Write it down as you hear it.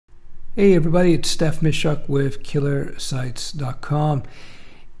Hey everybody, it's Steph Mishuk with KillerSites.com.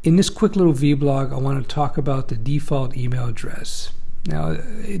 In this quick little vlog, I want to talk about the default email address. Now,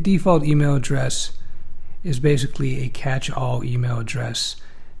 a default email address is basically a catch-all email address,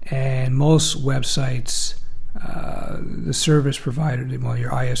 and most websites, the service provider, well,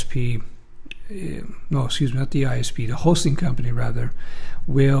 your ISP, no, excuse me, not the ISP, the hosting company rather,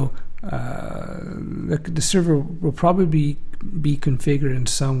 will the server will probably be configured in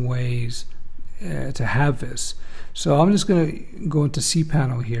some ways to have this. So I'm just going to go into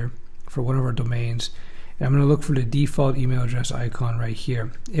cPanel here for one of our domains, and I'm going to look for the default email address icon right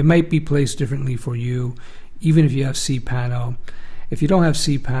here. It might be placed differently for you, even if you have cPanel. If you don't have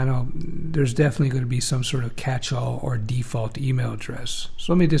cPanel, there's definitely going to be some sort of catch-all or default email address.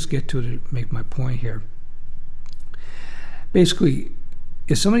 So let me just get to it to make my point here. Basically,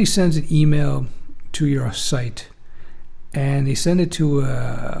 if somebody sends an email to your site and they send it to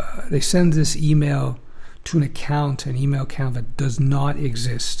they send this email to an email account that does not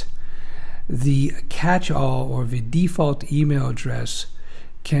exist, the catch-all or the default email address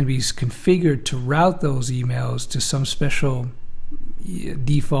can be configured to route those emails to some special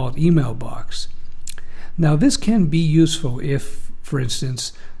default email box. Now, this can be useful if, for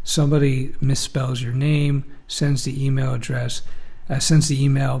instance, somebody misspells your name, sends the email,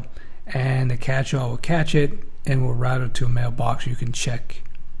 and the catch-all will catch it and will route it to a mailbox you can check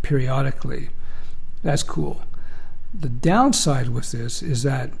periodically. That's cool. The downside with this is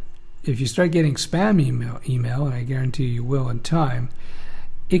that if you start getting spam email, and I guarantee you will in time,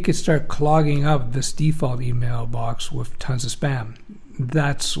 it could start clogging up this default email box with tons of spam.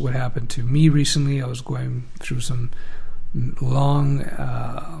 That's what happened to me recently. I was going through some long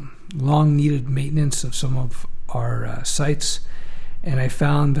needed maintenance of some of our sites, and I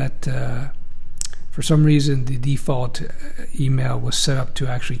found that for some reason the default email was set up to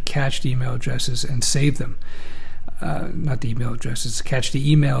actually catch the email addresses and save them. Not the email addresses, catch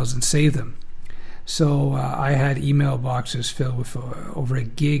the emails and save them. So I had email boxes filled with over a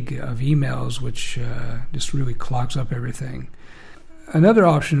gig of emails, which just really clogs up everything. Another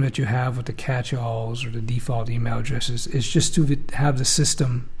option that you have with the catch-alls or the default email addresses is just to have the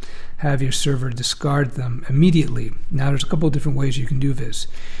system, have your server discard them immediately. Now, there's a couple of different ways you can do this.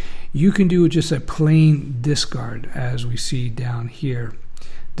 You can do just a plain discard, as we see down here.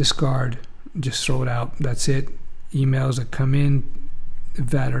 Discard, just throw it out. That's it. Emails that come in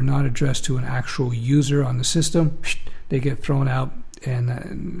that are not addressed to an actual user on the system, they get thrown out,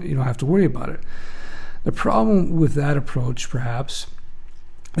 and you don't have to worry about it. The problem with that approach, perhaps,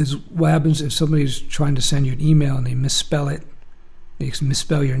 is what happens if somebody's trying to send you an email and they misspell it, they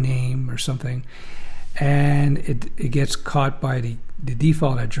misspell your name or something, and it gets caught by the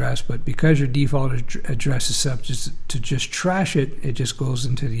default address, but because your default address is set up to just trash it, it just goes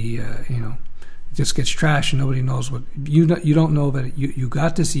into the, it just gets trashed, and nobody knows what, you don't know that you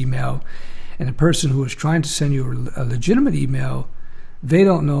got this email, and the person who is trying to send you a legitimate email, they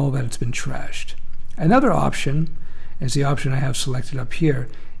don't know that it's been trashed. Another option, as the option I have selected up here,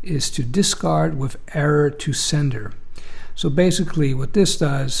 is to discard with error to sender. So basically what this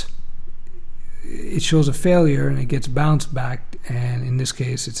does, it shows a failure and it gets bounced back, and in this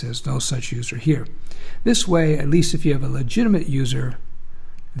case it says no such user here. This way, at least if you have a legitimate user,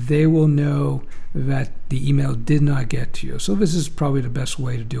 they will know that the email did not get to you. So this is probably the best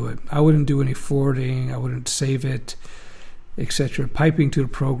way to do it. I wouldn't do any forwarding, I wouldn't save it, etc. Piping to the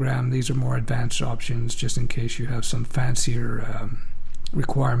program, these are more advanced options just in case you have some fancier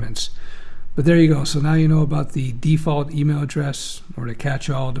requirements. But there you go. So now you know about the default email address, or the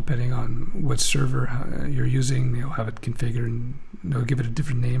catch-all, depending on what server you're using. You'll have it configured, and they'll give it a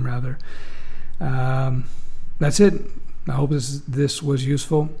different name rather. That's it. I hope this was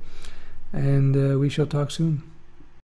useful, and we shall talk soon.